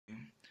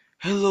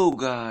Hello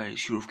guys,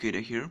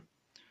 Cadia here,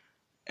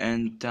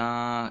 and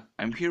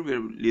I'm here with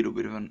a little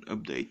bit of an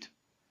update.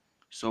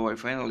 So I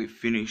finally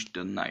finished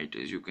the night,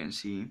 as you can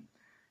see,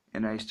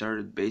 and I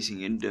started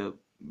basing in the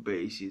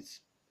base. It's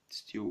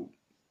still,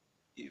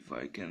 if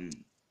I can,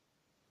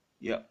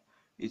 yeah,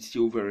 it's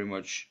still very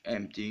much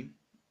empty.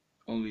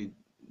 Only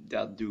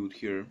that dude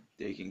here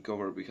taking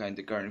cover behind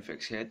the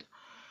Carnifex head.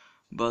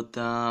 But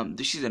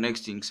this is the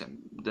next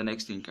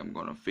thing I'm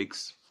gonna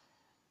fix.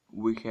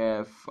 We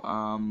have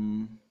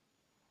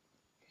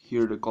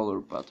here the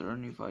color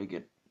pattern. If I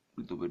get a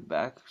little bit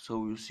back,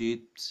 so you see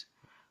it's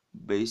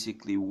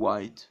basically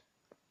white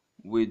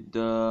with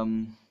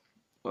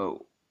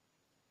well,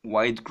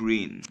 white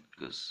green,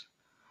 because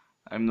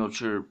I'm not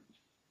sure.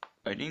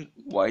 I think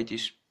white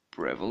is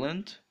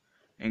prevalent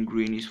and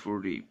green is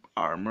for the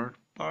armored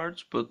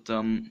parts, but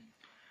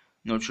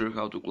not sure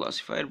how to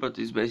classify it. But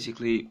it's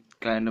basically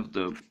kind of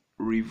the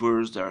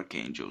reverse Dark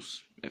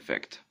Angels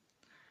effect.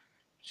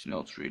 It's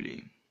not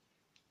really,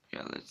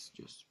 yeah, let's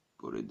just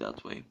put it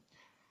that way.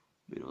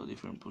 Bit of a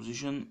different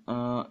position.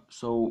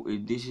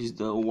 This is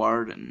the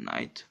Warden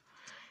Knight.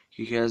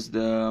 He has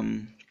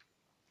the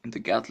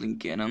Gatling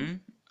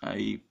cannon.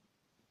 I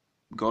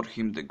got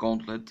him the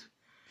gauntlet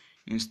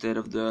instead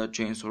of the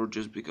chainsaw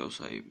just because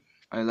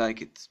I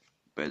like it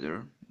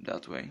better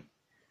that way.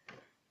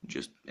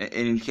 And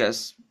it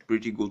has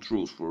pretty good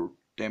rules for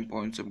 10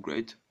 points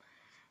upgrade.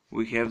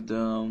 We have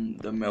the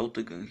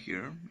Meltagun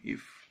here,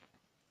 if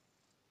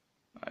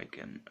I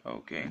can.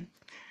 Okay.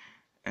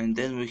 And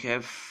then we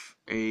have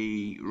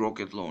a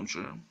rocket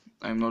launcher.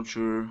 I'm not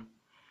sure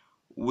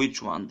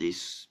which one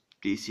this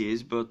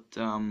is, but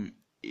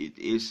it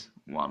is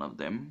one of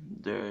them.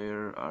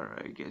 There are,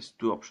 I guess,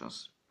 two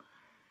options.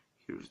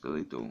 Here's the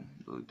little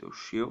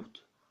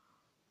shield,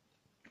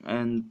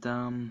 and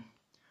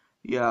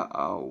yeah,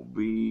 I'll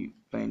be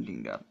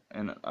painting that.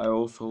 And I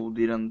also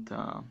didn't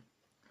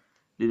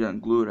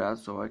glue that,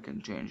 so I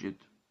can change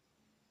it.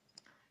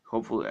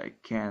 Hopefully, I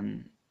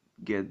can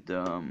get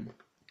the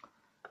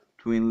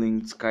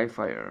twin-linked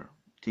Skyfire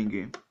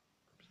thingy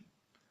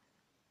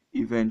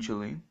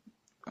eventually.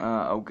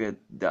 I'll get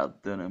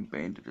that done and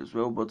painted as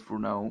well, but for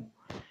now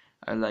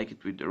I like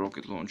it with the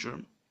rocket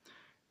launcher.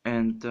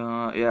 And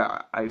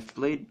yeah, I've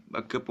played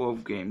a couple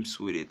of games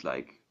with it,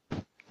 like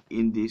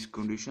in these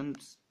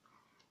conditions.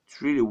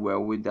 It's really well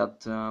with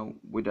that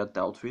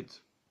outfit,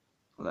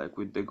 like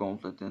with the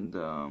gauntlet and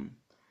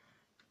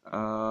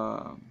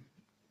uh,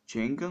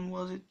 chain gun,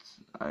 was it?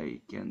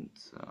 I can't.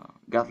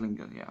 Gatling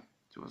gun, yeah,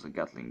 it was a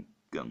Gatling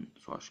gun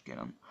slash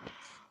cannon.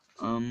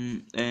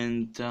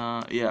 And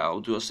yeah,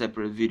 I'll do a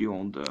separate video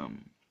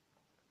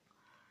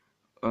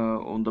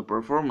on the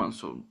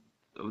performance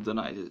of the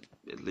night,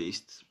 at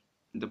least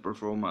the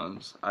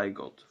performance I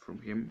got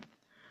from him.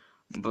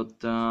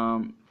 But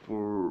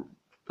for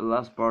the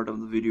last part of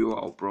the video,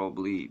 I'll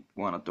probably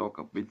want to talk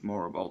a bit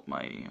more about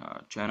my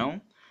channel.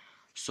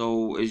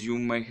 So as you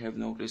may have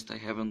noticed, I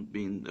haven't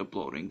been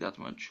uploading that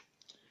much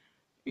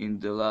in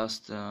the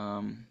last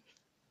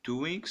 2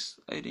 weeks.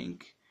 I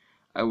think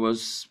I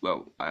was,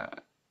 well,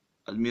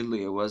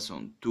 admittedly I was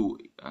on two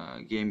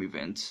game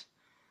events.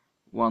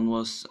 One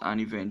was an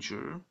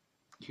adventure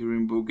here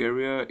in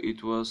Bulgaria.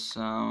 It was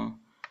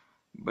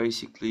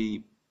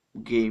basically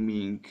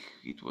gaming.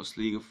 It was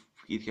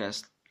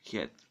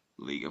had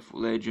League of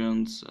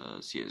Legends,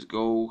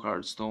 CS:GO,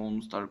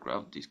 Hearthstone,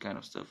 StarCraft, this kind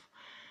of stuff,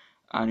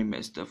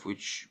 anime stuff,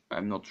 which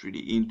I'm not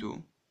really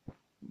into.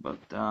 But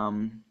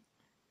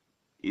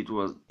it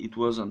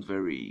wasn't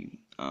very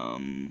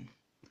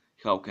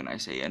how can I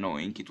say,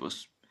 annoying. It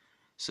was,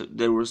 so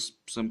there was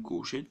some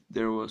cool shit.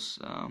 There was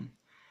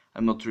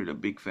I'm not really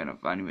a big fan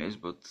of animes,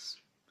 but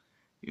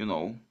you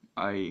know,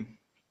 I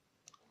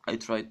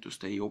tried to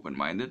stay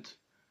open-minded.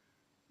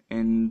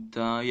 And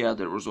yeah,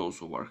 there was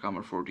also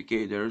Warhammer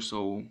 40k there,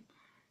 so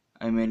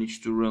I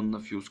managed to run a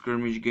few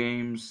skirmish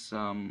games.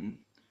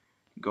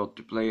 Got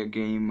to play a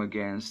game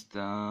against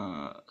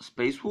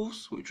Space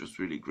Wolves, which was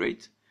really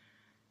great.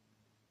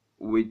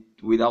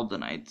 Without the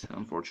knight,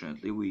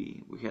 unfortunately,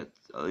 we had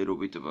a little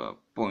bit of a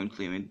point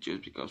limit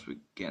just because we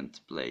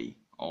can't play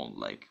all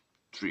like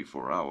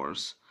 3-4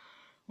 hours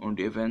on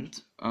the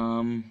event.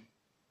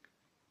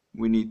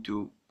 We need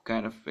to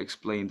kind of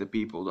explain the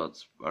people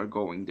that are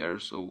going there.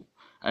 So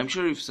I'm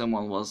sure if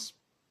someone was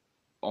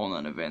on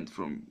an event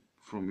from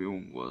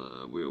you,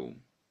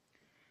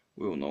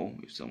 will know,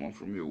 if someone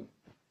from you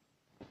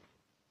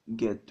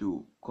get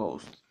to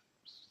cost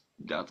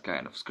that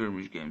kind of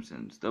skirmish games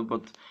and stuff.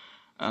 But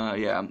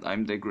yeah,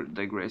 I'm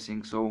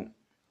digressing. So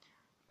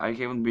I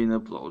haven't been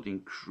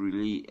uploading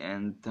really,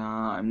 and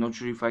I'm not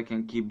sure if I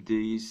can keep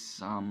this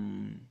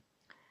kind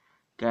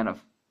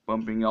of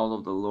pumping out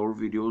of the lore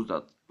videos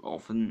that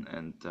often,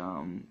 and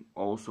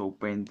also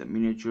paint the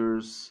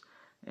miniatures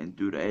and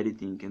do the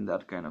editing and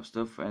that kind of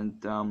stuff.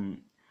 And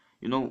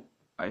you know,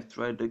 I've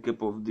tried a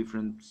couple of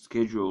different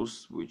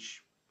schedules,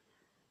 which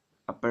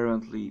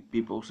apparently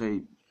people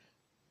say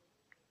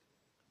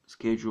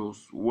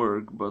schedules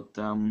work, but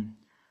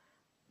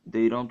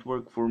they don't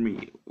work for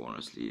me,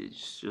 honestly.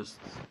 It's just,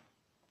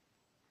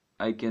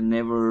 I can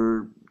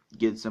never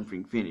get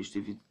something finished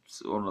if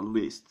it's on a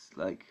list.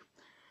 Like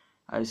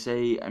I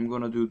say, I'm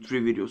gonna do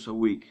 3 videos a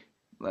week,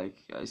 like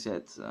I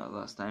said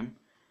last time,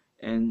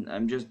 and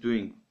I'm just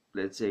doing,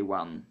 let's say,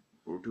 1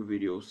 or 2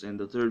 videos, and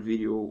the third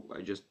video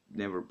I just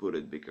never put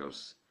it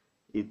because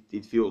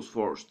it feels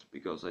forced,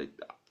 because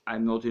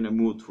I'm not in a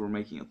mood for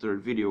making a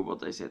third video,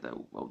 but I said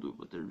I'll do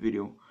a third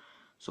video,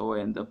 so I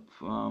end up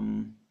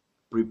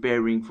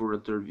preparing for a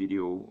third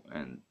video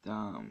and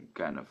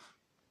kind of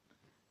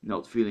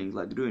not feeling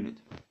like doing it,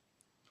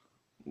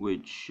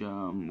 which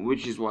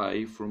is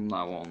why from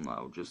now on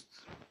I'll just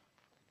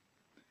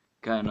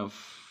kind of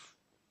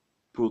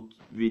put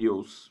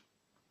videos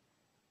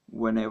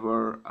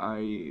whenever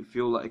I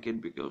feel like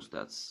it, because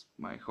that's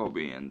my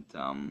hobby, and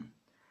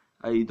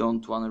I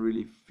don't want to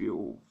really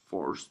feel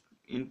forced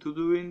into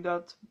doing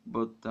that.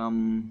 But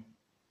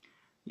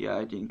yeah,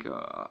 I think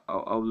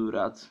I'll do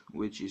that,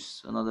 which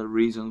is another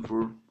reason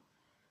for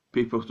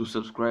people to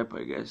subscribe,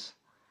 I guess,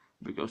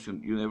 because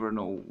you never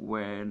know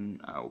when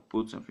I'll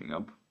put something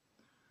up.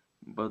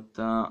 But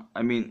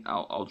I mean,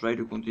 I'll try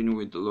to continue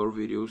with the lore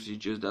videos.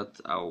 It's just that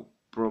I'll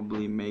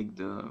probably make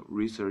the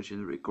research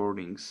and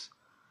recordings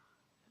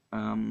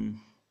a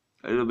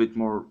little bit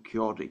more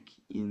chaotic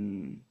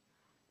in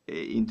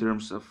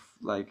terms of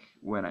like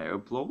when I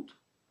upload.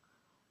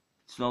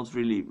 It's not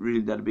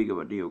really that big of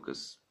a deal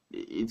because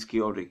it's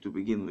chaotic to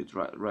begin with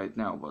right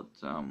now. But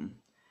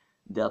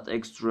that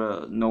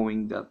extra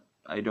knowing that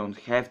I don't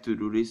have to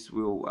do this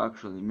will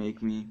actually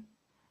make me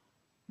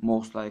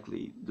most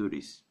likely do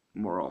this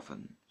more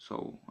often.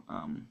 So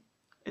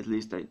at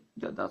least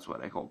that's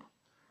what I hope.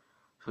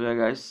 So yeah,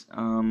 guys,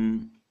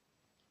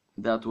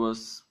 that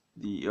was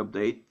the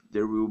update.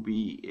 There will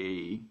be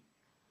a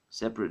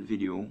separate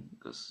video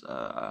because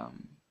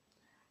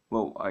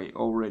well, I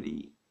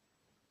already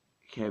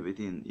have it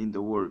in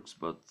the works,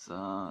 but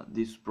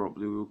this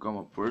probably will come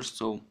up first.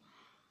 So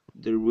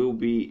there will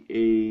be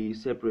a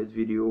separate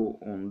video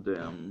on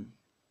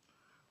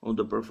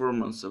the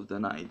performance of the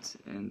night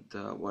and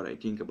what I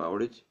think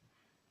about it,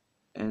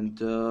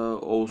 and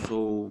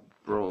also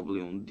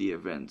probably on the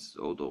events,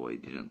 although I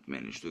didn't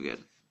manage to get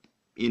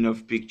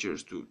enough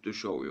pictures to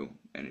show you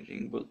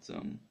anything. But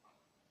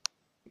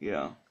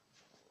yeah,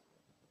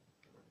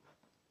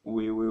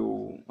 we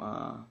will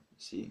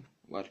see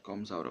what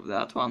comes out of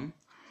that one.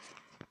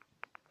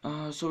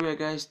 So yeah,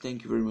 guys,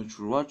 thank you very much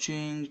for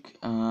watching.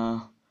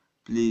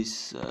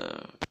 Please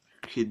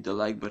hit the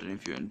like button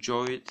if you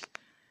enjoyed it,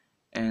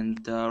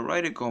 and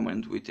write a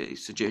comment with a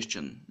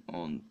suggestion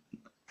on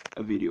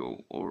a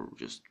video, or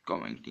just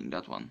commenting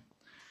that one.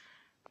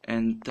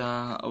 And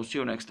I'll see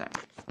you next time.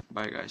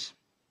 Bye, guys.